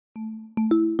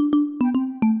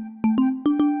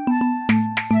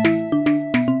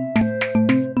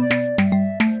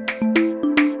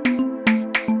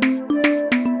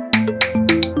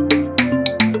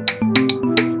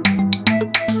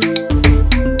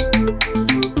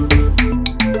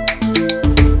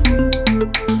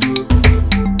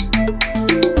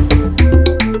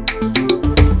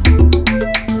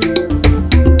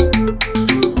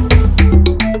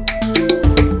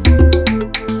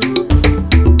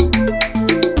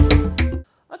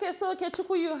So,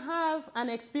 Okechukwu, you have an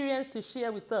experience to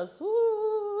share with us.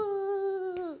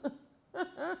 Ooh.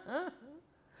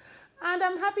 And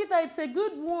I'm happy that it's a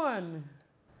good one.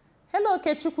 Hello,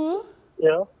 Okechukwu.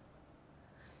 Yeah.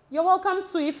 You're welcome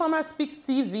to Ifeoma Speaks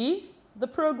TV. The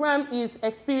program is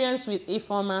Experience with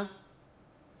Ifeoma.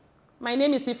 My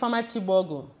name is Ifeoma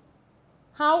Chibogo.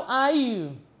 How are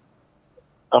you?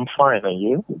 I'm fine, and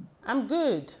you? I'm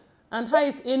good. And how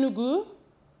is Enugu?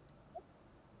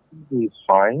 He's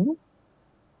fine.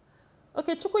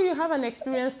 Okay, Chukwu, you have an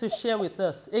experience to share with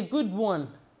us, a good one.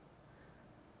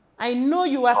 I know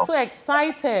you are so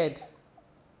excited.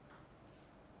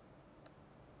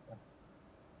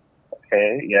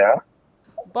 Okay, yeah.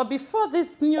 But before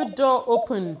this new door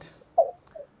opened,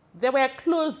 there were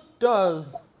closed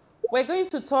doors. We're going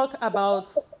to talk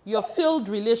about your failed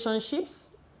relationships,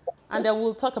 and then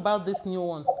we'll talk about this new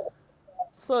one.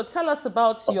 So tell us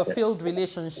about your failed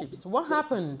relationships. What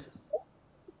happened?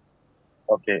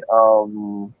 Okay,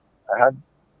 I had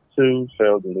two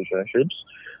failed relationships.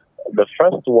 The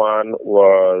first one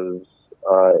was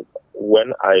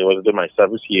when I was doing my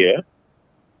service year.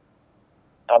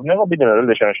 I've never been in a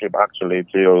relationship actually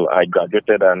till I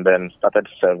graduated and then started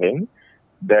serving.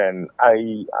 Then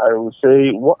I would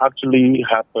say what actually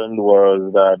happened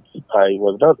was that I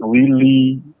was not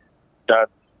really that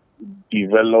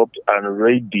developed and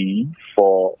ready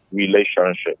for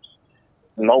relationships,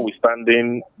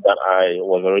 notwithstanding that I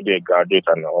was already a graduate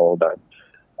and all that.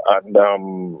 And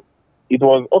it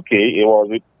was okay. It was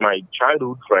with my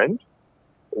childhood friend.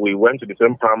 We went to the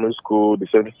same primary school, the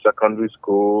same secondary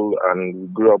school, and we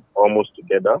grew up almost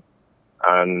together.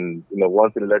 And,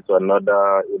 one thing led to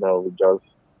another, we just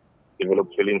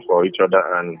developed feelings for each other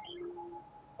and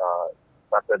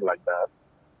started like that.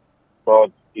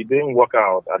 But it didn't work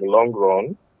out at the long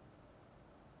run.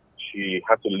 She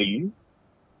had to leave.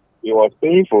 It was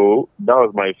painful. That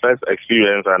was my first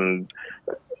experience and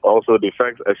also the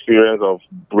first experience of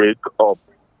breakup.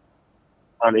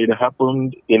 And it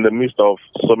happened in the midst of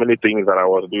so many things that I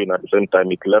was doing at the same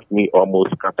time. It left me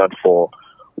almost scattered for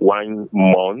 1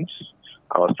 month.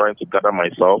 I was trying to gather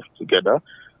myself together.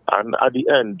 And at the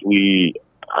end,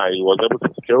 I was able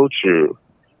to scale through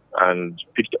and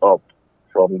picked up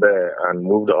from there and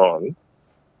moved on.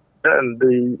 Then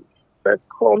the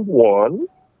second one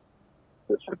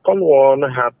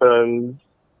happened.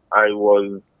 I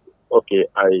was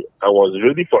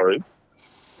ready for it.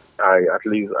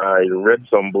 I read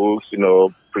some books,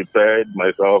 prepared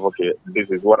myself. Okay, this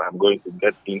is what I'm going to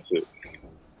get into.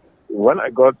 When I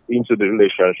got into the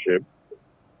relationship,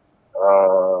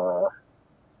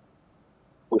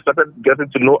 we started getting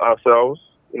to know ourselves,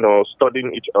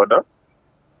 studying each other.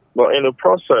 But in the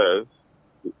process,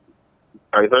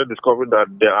 I started discovering that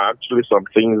there are actually some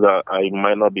things that I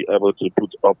might not be able to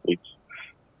put up with.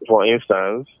 For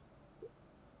instance,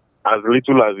 as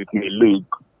little as it may look,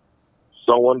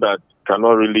 someone that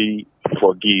cannot really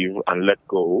forgive and let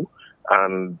go,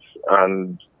 and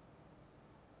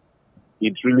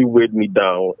it really weighed me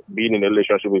down being in a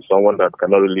relationship with someone that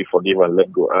cannot really forgive and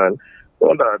let go, and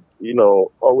someone that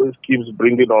always keeps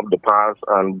bringing up the past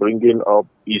and bringing up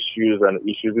issues.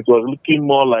 It was looking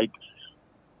more like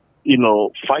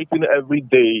fighting every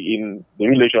day in the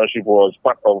relationship was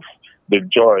part of the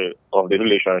joy of the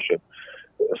relationship.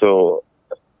 So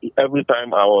every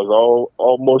time I was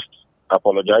almost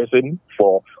apologizing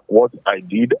for what I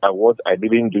did and what I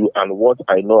didn't do and what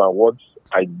I know and what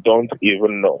I don't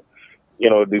even know.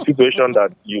 The situation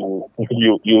that you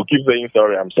keep saying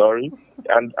sorry, I'm sorry,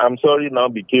 and I'm sorry now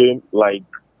became like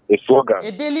a slogan,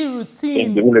 a daily routine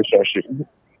in the relationship.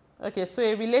 Okay, so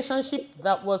a relationship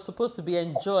that was supposed to be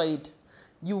enjoyed,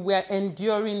 you were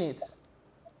enduring it.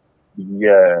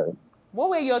 Yeah.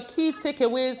 What were your key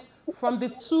takeaways from the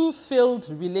two failed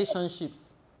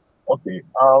relationships? Okay.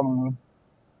 From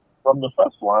the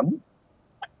first one,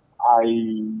 I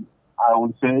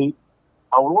would say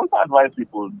I would want to advise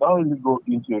people, don't really go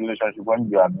into a relationship when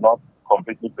you are not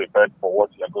completely prepared for what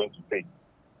you are going to face.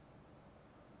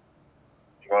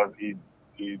 Because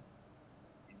it's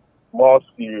more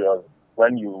serious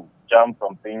when you jump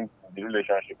from things in the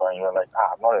relationship and you're like,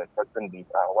 I'm not expecting this.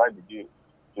 Why did you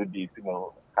do this?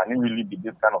 Can you really be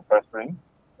this kind of person?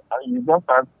 And you just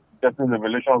start getting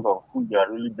revelations of who you are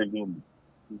really dealing with.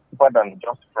 It's deeper than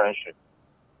just friendship.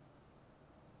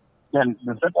 Then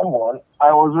the second one,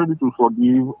 I was ready to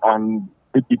forgive and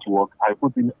make it work. I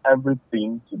put in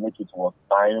everything to make it work.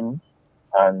 Time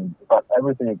and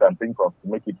everything you can think of to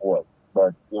make it work.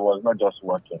 But it was not just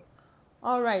working.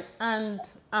 All right. And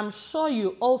I'm sure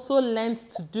you also learned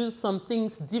to do some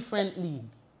things differently.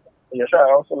 Yeah, sure.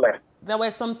 I also learned. There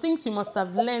were some things you must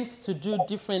have learned to do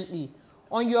differently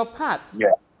on your part.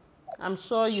 Yeah. I'm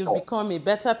sure you've Sure. become a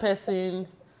better person,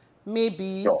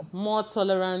 maybe Sure. more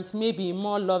tolerant, maybe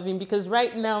more loving, because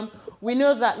right now we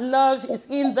know that love is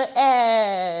in the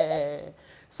air.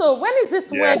 So when is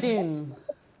this Yeah. wedding?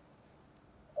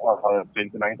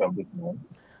 29th of this month.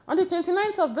 On the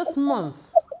 29th of this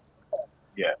month.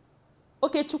 Yeah.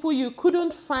 Okay, Chukwu, you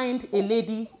couldn't find a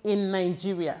lady in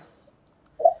Nigeria.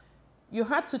 You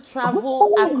had to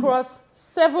travel across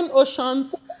 7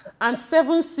 oceans and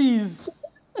 7 seas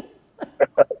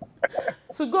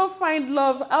to go find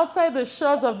love outside the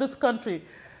shores of this country.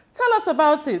 Tell us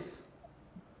about it.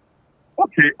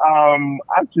 Okay.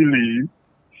 Actually,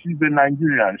 she's a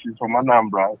Nigerian. She's from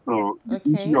Anambra. So the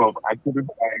Okay. issue of I couldn't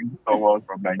find someone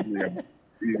from Nigeria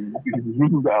is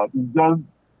ruled out. It's just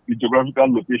the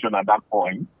geographical location at that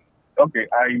point. Okay.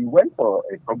 I went for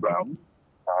a program,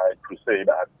 crusade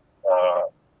at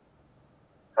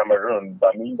Cameroon,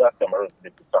 Bamenda, Cameroon to be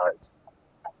precise.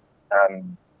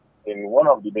 And in one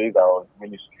of the days I was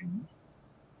ministering,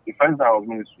 the first day I was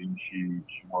ministering, she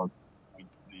was with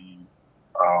the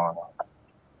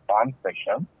band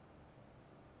section,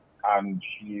 and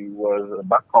she was a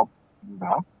backup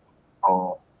singer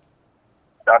for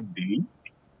that day.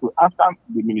 So after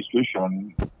the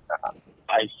ministration,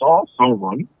 I saw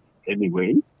someone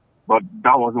anyway, but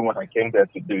that wasn't what I came there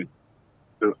to do.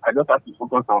 So I just had to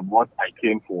focus on what I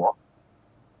came for.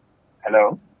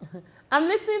 Hello? I'm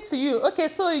listening to you. Okay,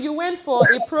 so you went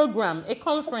for a program, a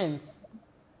conference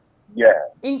Yeah,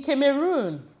 in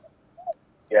Cameroon,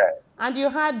 yeah. and you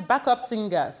had backup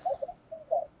singers.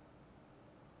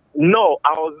 No,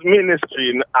 I was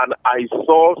ministering and I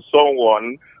saw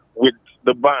someone with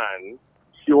the band.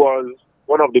 She was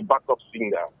one of the backup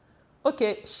singers.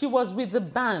 Okay, she was with the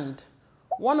band,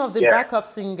 one of the Yeah. backup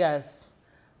singers,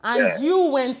 and Yeah. you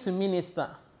went to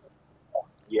minister.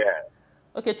 Yeah.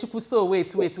 Okay, Chukwu, so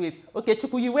wait. Okay,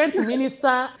 Chukwu, you went to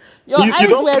minister. Your You eyes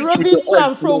don't were think with roving your to eyes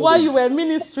and fro while closed. you were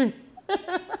ministering.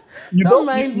 You Don't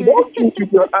mind you me. don't think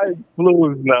with your eyes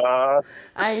closed now.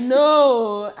 I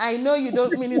know you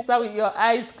don't minister with your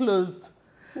eyes closed.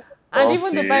 And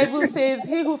even the Okay. Bible says,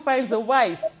 he who finds a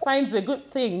wife finds a good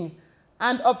thing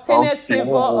and obtaineth Okay.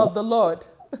 favor of the Lord.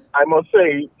 I must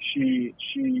say she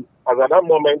as at that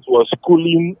moment was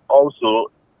schooling also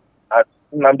at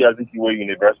Nnamdi Azikiwe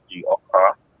University,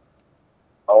 Okra,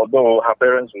 although her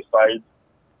parents reside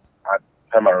at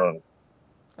Cameroon.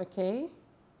 Okay?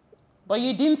 But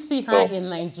you didn't see her So in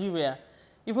Nigeria,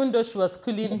 even though she was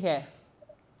schooling here.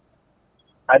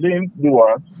 I didn't do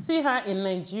what? See her in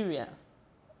Nigeria.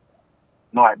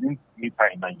 No, I didn't meet her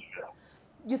in Nigeria.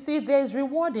 You see, there is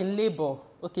reward in labor,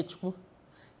 Okechukwu.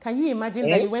 Can you imagine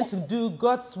that you went to do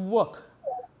God's work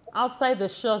outside the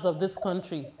shores of this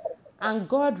country and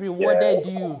God rewarded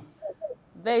you?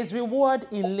 There is reward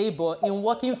in labor, in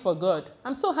working for God.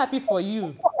 I'm so happy for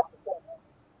you.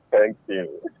 Thank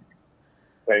you.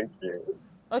 Thank you.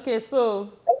 Okay,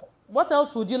 so what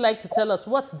else would you like to tell us?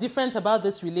 What's different about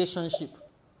this relationship?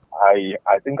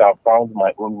 I think I found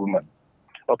my own woman.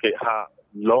 Okay, her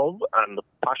love and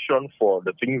passion for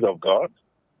the things of God.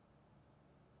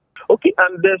 Okay,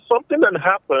 and there's something that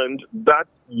happened that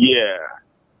year.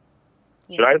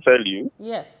 Yes. Should I tell you?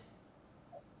 Yes.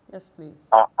 Yes, please.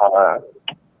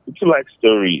 It's like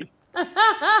story.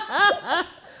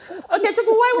 Okay,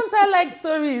 Chukwu, why won't I like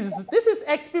stories? This is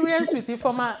experience with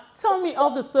Ifoma. Tell me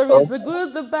all the stories, the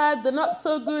good, the bad, the not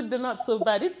so good, the not so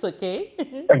bad. It's okay.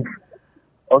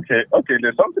 Okay,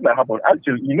 there's something that happened.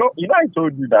 Actually, I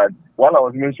told you that while I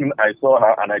was mentioning, I saw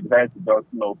her and I decided to just,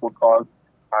 focus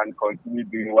and continue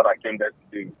doing what I came there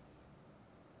to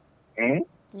do.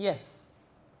 Yes.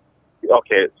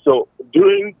 Okay, so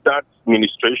during that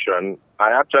ministration,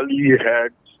 I actually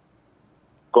heard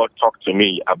God talk to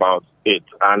me about it,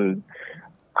 and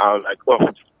I was like,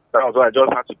 oh, that was why I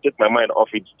just had to take my mind off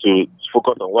it to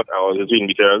focus on what I was doing,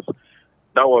 because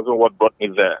that wasn't what brought me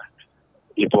there.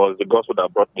 It was the gospel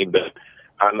that brought me there.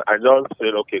 And I just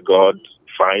said, okay, God,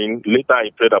 fine. Later I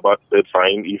prayed about it,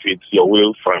 fine. If it's your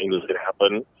will, fine, let it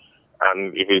happen.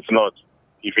 And if it's not,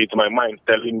 if it's my mind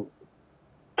telling,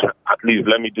 at least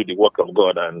let me do the work of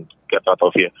God and get out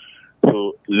of here.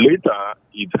 So later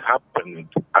it happened,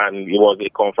 and it was a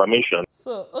confirmation.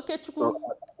 So, Okechukwu.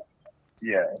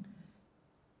 Yeah.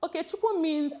 Okechukwu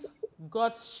means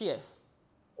God's share.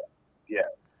 Yeah.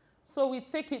 So we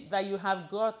take it that you have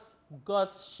got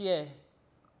God's share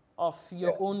of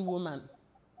your own woman.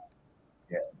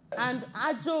 Yeah. And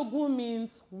Ajogwu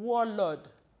means warlord.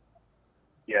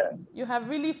 Yeah. You have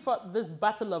really fought this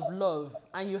battle of love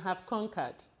and you have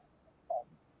conquered.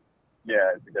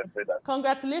 Yeah, you can say that.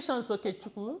 Congratulations,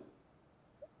 Okechukwu.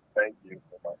 Thank you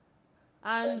so much.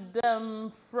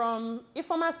 And from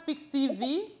Ifoma Speaks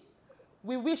TV,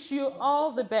 We wish you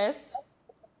all the best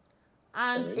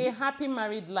and a happy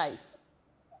married life.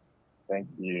 Thank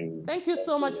you. Thank you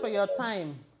so much for your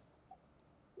time.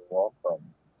 You're welcome.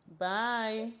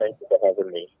 Bye. Thank you for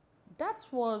having me. That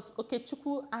was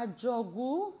Okechukwu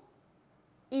Ajogwu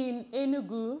in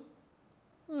Enugu.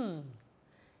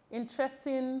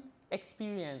 Interesting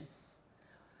experience.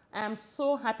 I am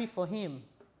so happy for him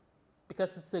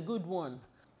because it's a good one.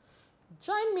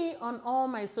 Join me on all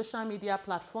my social media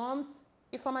platforms,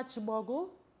 Ifeoma Chibogu,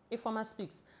 Ifeoma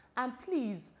Speaks. And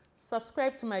please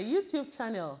subscribe to my YouTube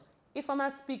channel,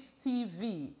 Ifeoma Speaks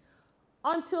TV.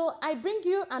 Until I bring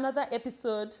you another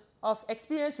episode of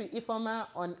Experience with Ifeoma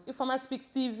on Ifeoma Speaks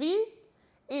TV,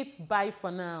 it's bye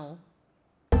for now.